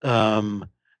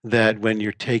 That when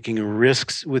you're taking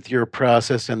risks with your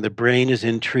process and the brain is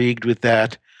intrigued with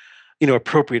that,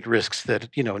 appropriate risks, that,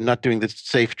 not doing the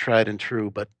safe, tried and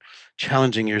true, but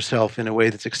challenging yourself in a way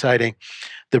that's exciting.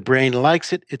 The brain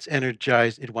likes it, it's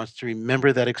energized, it wants to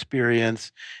remember that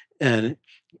experience and,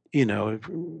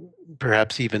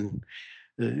 perhaps even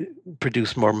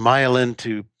produce more myelin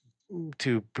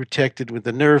to protect it with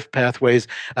the nerve pathways.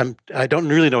 I don't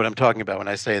really know what I'm talking about when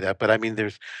I say that, but I mean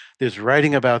there's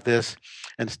writing about this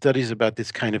and studies about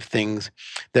this kind of things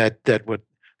that what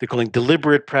they're calling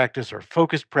deliberate practice or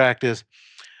focused practice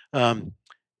um,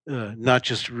 not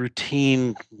just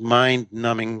routine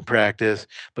mind-numbing practice,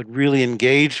 but really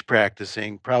engaged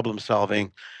practicing, problem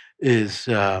solving is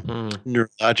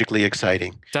neurologically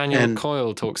exciting. Daniel And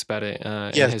Coyle talks about it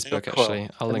in yes, his Daniel book, Coyle. actually.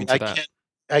 I'll I mean, link to that.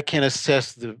 I can't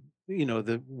assess the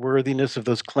the worthiness of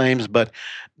those claims, but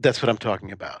that's what I'm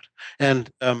talking about. And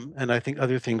I think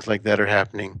other things like that are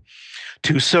happening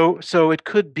too. So it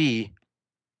could be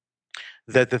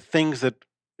that the things that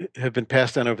have been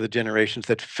passed down over the generations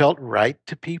that felt right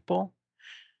to people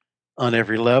on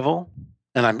every level,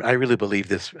 and I really believe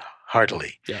this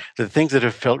heartily, Yeah. the things that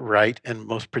have felt right and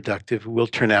most productive will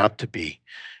turn out to be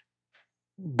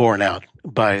borne out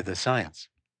by the science.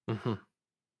 Mm-hmm.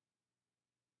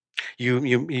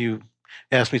 You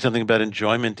asked me something about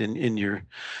enjoyment in your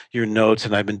notes,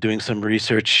 and I've been doing some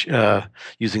research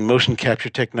using motion capture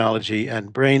technology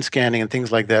and brain scanning and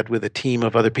things like that with a team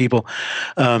of other people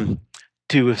um,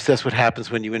 to assess what happens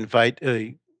when you invite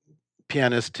a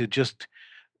pianist to just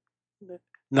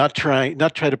not try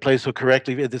to play so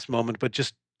correctly at this moment, but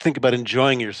just think about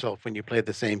enjoying yourself when you play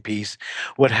the same piece.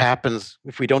 What happens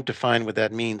if we don't define what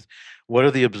that means? What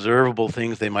are the observable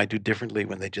things they might do differently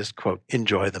when they just quote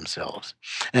enjoy themselves?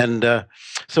 And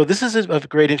so this is of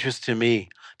great interest to me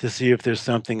to see if there's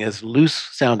something as loose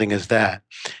sounding as that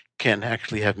can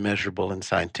actually have measurable and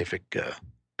scientific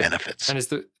benefits. And is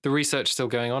the research still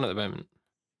going on at the moment?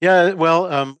 Yeah,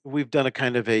 well, we've done a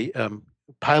kind of a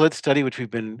pilot study, which we've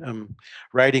been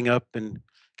writing up and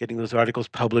getting those articles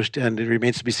published, and it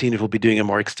remains to be seen if we'll be doing a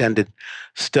more extended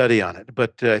study on it.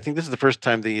 But I think this is the first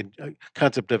time the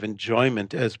concept of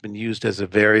enjoyment has been used as a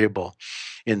variable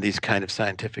in these kind of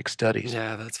scientific studies.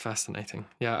 Yeah, that's fascinating.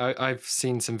 Yeah, I've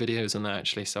seen some videos on that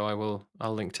actually, so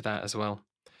I'll link to that as well.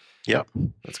 Yeah,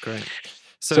 that's great.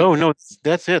 So no,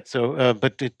 that's it. So,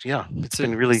 but it's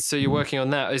been really. So you're working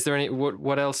on that. Is there any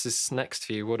what else is next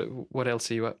for you? What else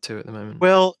are you up to at the moment?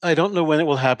 Well, I don't know when it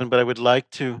will happen, but I would like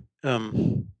to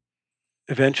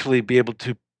eventually be able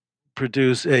to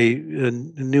produce a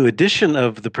new edition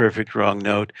of The Perfect Wrong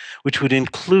Note, which would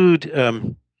include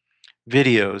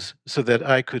videos so that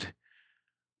I could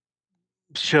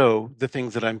show the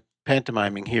things that I'm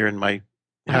pantomiming here in my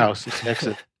house in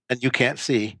Texas, and you can't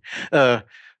see,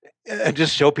 and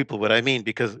just show people what I mean,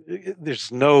 because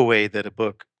there's no way that a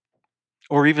book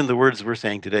or even the words we're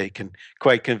saying today can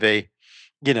quite convey,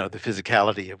 the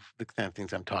physicality of the kind of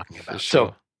things I'm talking about. Sure.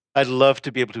 So I'd love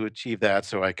to be able to achieve that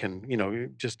so I can,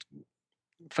 just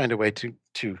find a way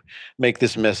to make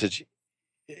this message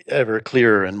ever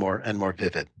clearer and more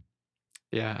vivid.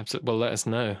 Yeah, absolutely. Well, let us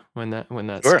know when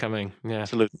that's Sure. coming. Yeah,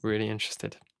 Absolutely. really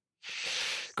interested.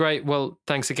 Great. Well,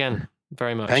 thanks again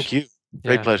very much. Thank you.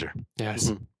 Great pleasure. Yes.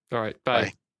 Mhm. All right. Bye.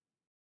 Bye.